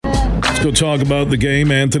go talk about the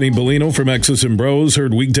game. Anthony Bellino from X's and Bros,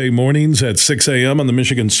 heard weekday mornings at 6 a.m. on the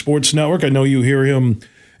Michigan Sports Network. I know you hear him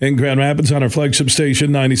in Grand Rapids on our flagship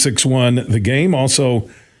station, 96.1 The Game. Also,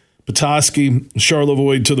 Petoskey,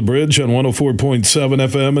 Charlevoix to the Bridge on 104.7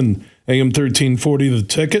 FM and AM 1340 The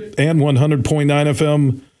Ticket, and 100.9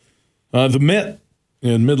 FM The Mitt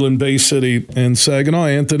in Midland Bay City and Saginaw.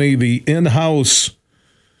 Anthony, the in-house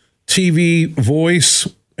TV voice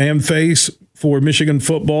and face for Michigan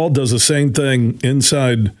football, does the same thing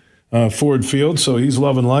inside Ford Field, so he's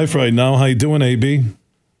loving life right now. How you doing, AB?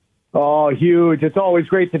 Oh, huge. It's always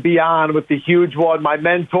great to be on with the huge one, my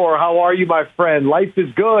mentor. How are you, my friend? Life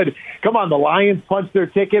is good. Come on, the Lions punched their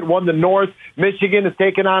ticket, won the North. Michigan is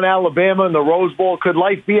taking on Alabama in the Rose Bowl. Could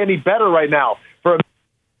life be any better right now?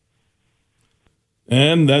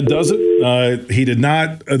 And that does it. He did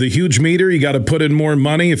not. The huge meter, you got to put in more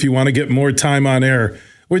money if you want to get more time on air.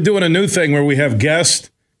 We're doing a new thing where we have guests,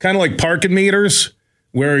 kind of like parking meters,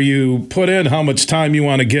 where you put in how much time you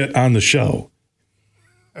want to get on the show.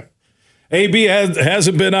 AB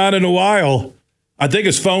hasn't been on in a while. I think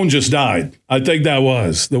his phone just died. I think that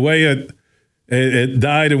was. The way it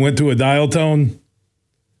died and went to a dial tone.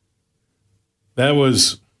 That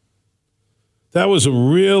was a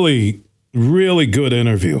really, really good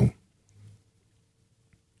interview.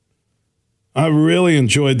 I really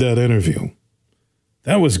enjoyed that interview.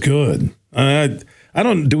 That was good.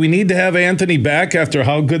 Do we need to have Anthony back after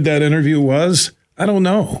how good that interview was? I don't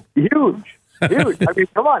know. Huge. I mean,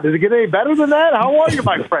 come on. Does it get any better than that? How are you,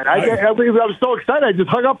 my friend? I was so excited. I just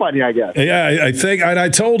hung up on you, I guess. Yeah, I think I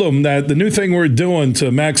told him that the new thing we're doing to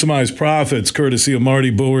maximize profits, courtesy of Marty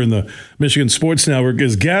Boer and the Michigan Sports Network,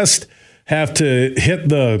 is guests have to hit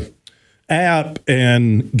the app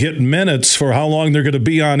and get minutes for how long they're going to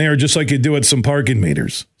be on air, just like you do at some parking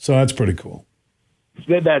meters. So that's pretty cool.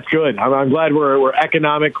 That's good. I'm glad we're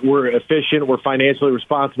economic, we're efficient, we're financially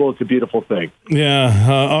responsible. It's a beautiful thing. Yeah.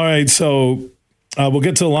 All right. So we'll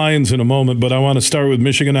get to the Lions in a moment, but I want to start with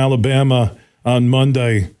Michigan, Alabama on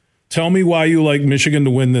Monday. Tell me why you like Michigan to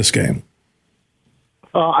win this game.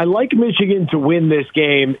 I like Michigan to win this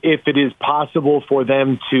game if it is possible for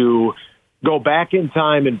them to go back in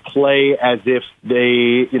time and play as if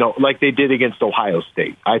they, like they did against Ohio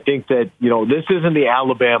State. I think that, this isn't the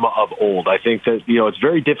Alabama of old. I think that, it's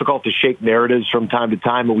very difficult to shake narratives from time to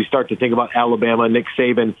time when we start to think about Alabama and Nick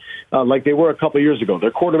Saban like they were a couple of years ago. Their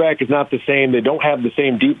quarterback is not the same. They don't have the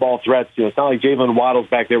same deep ball threats. It's not like Jalen Waddle's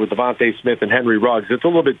back there with Devontae Smith and Henry Ruggs. It's a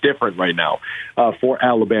little bit different right now for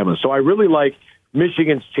Alabama. So I really like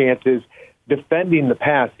Michigan's chances defending the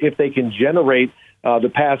pass if they can generate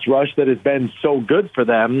the pass rush that has been so good for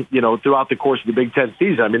them, throughout the course of the Big Ten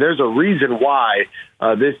season. I mean, there's a reason why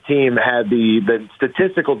this team had the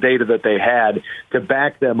statistical data that they had to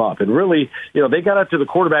back them up. And really, they got up to the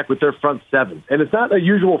quarterback with their front seven. And it's not a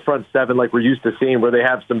usual front seven like we're used to seeing, where they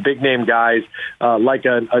have some big-name guys like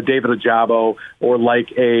a David Ojabo or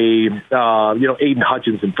like a Aiden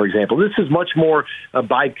Hutchinson, for example. This is much more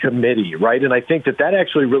by committee, right? And I think that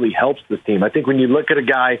actually really helps this team. I think when you look at a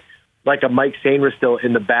guy like a Mike Sainristil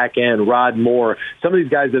in the back end, Rod Moore, some of these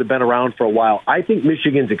guys that have been around for a while, I think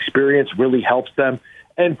Michigan's experience really helps them.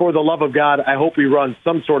 And for the love of God, I hope we run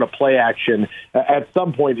some sort of play action at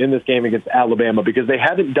some point in this game against Alabama, because they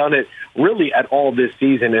haven't done it really at all this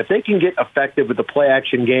season. If they can get effective with the play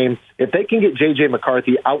action game, if they can get J.J.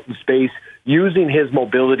 McCarthy out in space, using his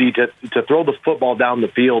mobility to throw the football down the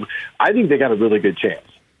field, I think they got a really good chance.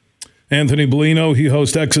 Anthony Bellino, he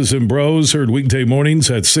hosts X's and Bros, heard weekday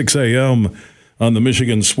mornings at 6 a.m. on the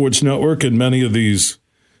Michigan Sports Network and many of these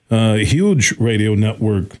huge radio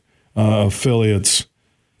network affiliates.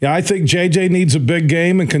 Yeah, I think JJ needs a big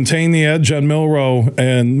game and contain the edge on Milroe,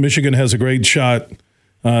 and Michigan has a great shot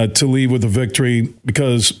to leave with a victory,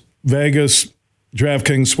 because Vegas,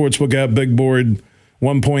 DraftKings, Sportsbook app, big board,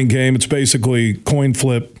 1-point game. It's basically coin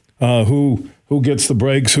flip. Who gets the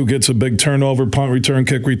breaks, who gets a big turnover, punt return,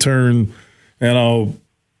 kick return,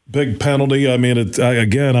 big penalty. I mean,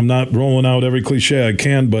 again, I'm not rolling out every cliche I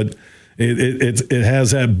can, but it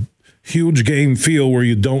has that huge game feel where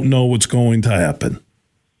you don't know what's going to happen.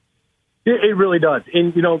 It really does.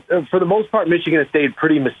 And, for the most part, Michigan has stayed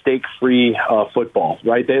pretty mistake-free football,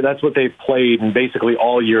 right? That's what they've played and basically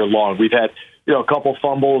all year long. We've had, a couple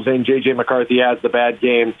fumbles, and J.J. McCarthy has the bad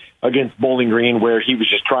game against Bowling Green where he was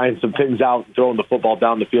just trying some things out and throwing the football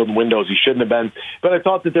down the field in windows he shouldn't have been. But I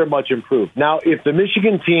thought that they're much improved. Now, if the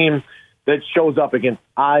Michigan team that shows up against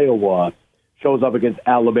Iowa shows up against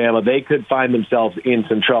Alabama, they could find themselves in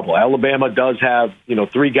some trouble. Alabama does have,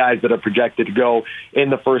 3 guys that are projected to go in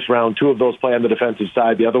the first round. 2 of those play on the defensive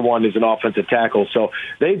side. The other one is an offensive tackle. So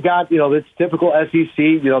they've got, it's typical SEC.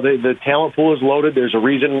 The talent pool is loaded. There's a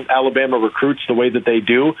reason Alabama recruits the way that they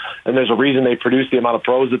do, and there's a reason they produce the amount of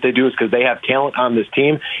pros that they do is because they have talent on this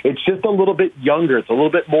team. It's just a little bit younger. It's a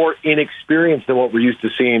little bit more inexperienced than what we're used to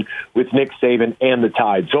seeing with Nick Saban and the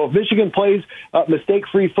Tide. So if Michigan plays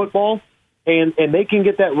mistake-free football, and they can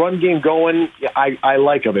get that run game going, I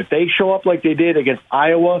like them. If they show up like they did against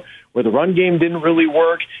Iowa, where the run game didn't really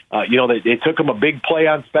work, it took them a big play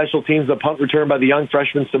on special teams, the punt return by the young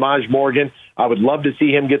freshman Samaj Morgan. I would love to see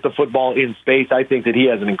him get the football in space. I think that he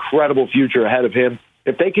has an incredible future ahead of him.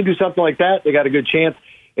 If they can do something like that, they got a good chance.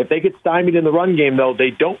 If they get stymied in the run game, though, they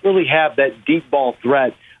don't really have that deep ball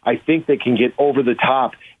threat. I think they can get over the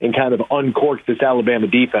top and kind of uncork this Alabama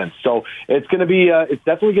defense. So it's going to be, it's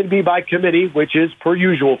definitely going to be by committee, which is per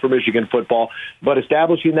usual for Michigan football. But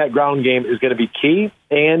establishing that ground game is going to be key,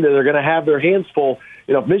 and they're going to have their hands full.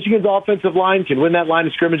 If Michigan's offensive line can win that line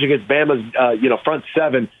of scrimmage against Bama's, front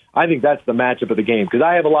 7, I think that's the matchup of the game because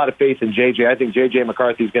I have a lot of faith in JJ. I think JJ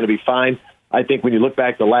McCarthy is going to be fine. I think when you look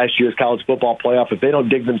back to last year's college football playoff, if they don't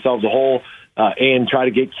dig themselves a hole and try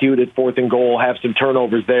to get cute at 4th and goal, have some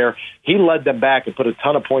turnovers there, he led them back and put a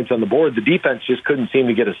ton of points on the board. The defense just couldn't seem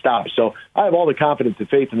to get a stop. So I have all the confidence and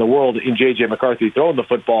faith in the world in J.J. McCarthy throwing the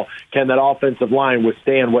football. Can that offensive line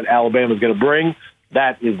withstand what Alabama's going to bring?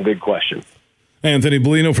 That is the big question. Anthony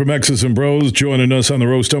Bellino from X's and Bros joining us on the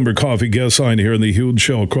Roast Umber Coffee guest line here in the huge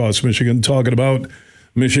show across Michigan, talking about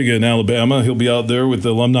Michigan, Alabama. He'll be out there with the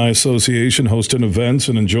Alumni Association hosting events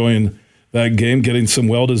and enjoying that game, getting some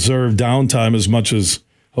well-deserved downtime as much as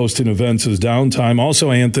hosting events is downtime. Also,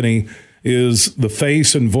 Anthony is the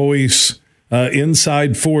face and voice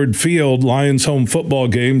inside Ford Field, Lions home football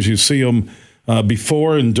games. You see him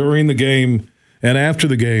before and during the game and after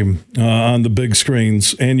the game on the big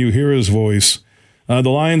screens, and you hear his voice. The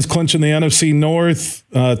Lions clinching the NFC North,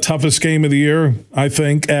 toughest game of the year, I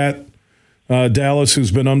think, at Dallas,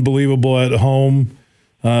 who's been unbelievable at home.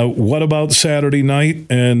 What about Saturday night,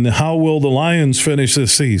 and how will the Lions finish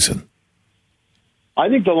this season? I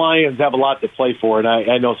think the Lions have a lot to play for, and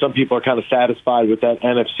I know some people are kind of satisfied with that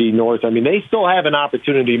NFC North. I mean, they still have an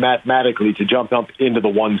opportunity mathematically to jump up into the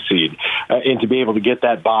 1 seed and to be able to get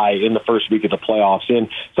that bye in the first week of the playoffs. And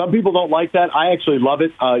some people don't like that. I actually love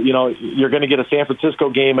it. You're going to get a San Francisco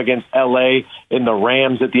game against L.A. and the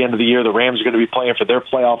Rams at the end of the year. The Rams are going to be playing for their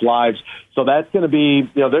playoff lives. So that's going to be,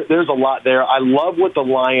 there's a lot there. I love what the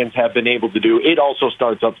Lions have been able to do. It also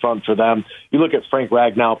starts up front for them. You look at Frank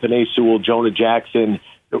Ragnow, Penei Sewell, Jonah Jackson.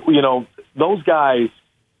 Those guys,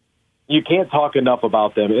 you can't talk enough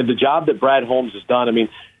about them. And the job that Brad Holmes has done, I mean,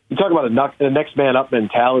 you talk about a next man up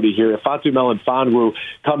mentality here. Fatu Melifonwu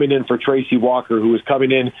coming in for Tracy Walker, who is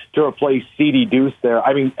coming in to replace C.D. Deuce there.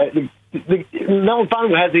 I mean,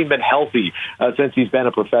 Melifonwu hasn't even been healthy since he's been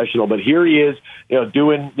a professional, but here he is,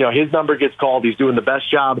 doing, his number gets called. He's doing the best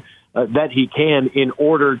job that he can in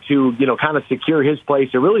order to, kind of secure his place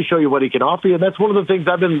and really show you what he can offer you. And that's one of the things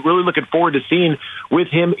I've been really looking forward to seeing with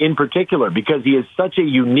him in particular, because he is such a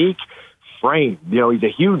unique frame. He's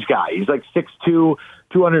a huge guy. He's like 6'2",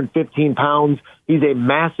 215 pounds. He's a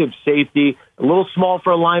massive safety, a little small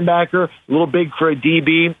for a linebacker, a little big for a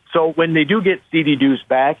DB. So when they do get C.D. Deuce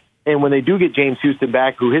back, and when they do get James Houston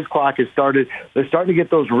back, who his clock has started, they're starting to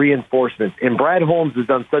get those reinforcements. And Brad Holmes has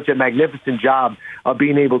done such a magnificent job of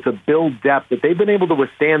being able to build depth that they've been able to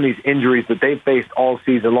withstand these injuries that they've faced all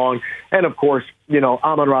season long. And, of course,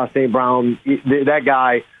 Amon-Ra St. Brown, that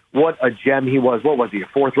guy, what a gem he was. What was he, a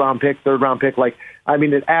 4th-round pick, 3rd-round pick?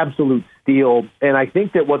 An absolute steal. And I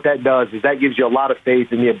think that what that does is that gives you a lot of faith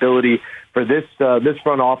in the ability for this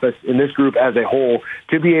front office and this group as a whole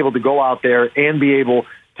to be able to go out there and be able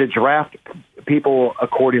to draft people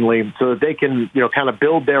accordingly so that they can, kind of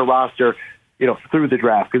build their roster, through the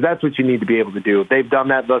draft, because that's what you need to be able to do. They've done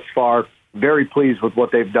that thus far. Very pleased with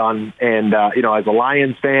what they've done. And, as a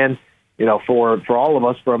Lions fan, for all of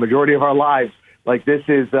us, for a majority of our lives, this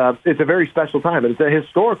is, it's a very special time, and it's a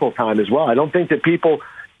historical time as well. I don't think that people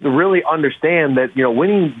really understand that,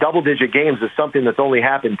 winning double-digit games is something that's only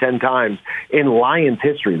happened 10 times in Lions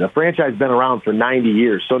history. The franchise has been around for 90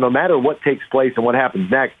 years. So no matter what takes place and what happens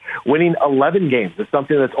next, winning 11 games is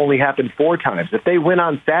something that's only happened 4 times. If they win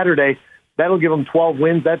on Saturday, that'll give them 12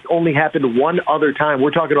 wins. That's only happened one other time. We're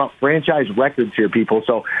talking about franchise records here, people.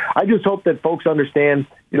 So I just hope that folks understand,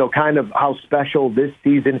 kind of how special this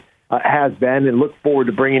season has been, and look forward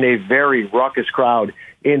to bringing a very ruckus crowd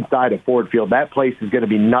inside of Ford Field. That place is going to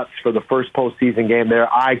be nuts for the first postseason game there.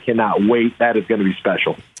 I cannot wait. That is going to be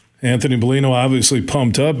special. Anthony Bellino obviously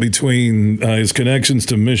pumped up between his connections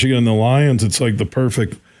to Michigan and the Lions. It's like the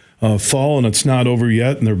perfect fall, and it's not over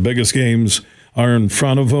yet, and their biggest games are in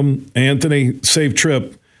front of them. Anthony, safe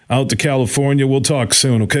trip out to California. We'll talk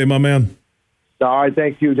soon, okay, my man? All right,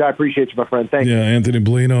 thank you. I appreciate you, my friend. Thank you. Yeah, Anthony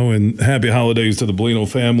Bellino, and happy holidays to the Bellino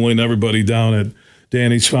family and everybody down at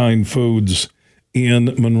Danny's Fine Foods in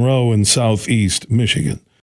Monroe in Southeast Michigan.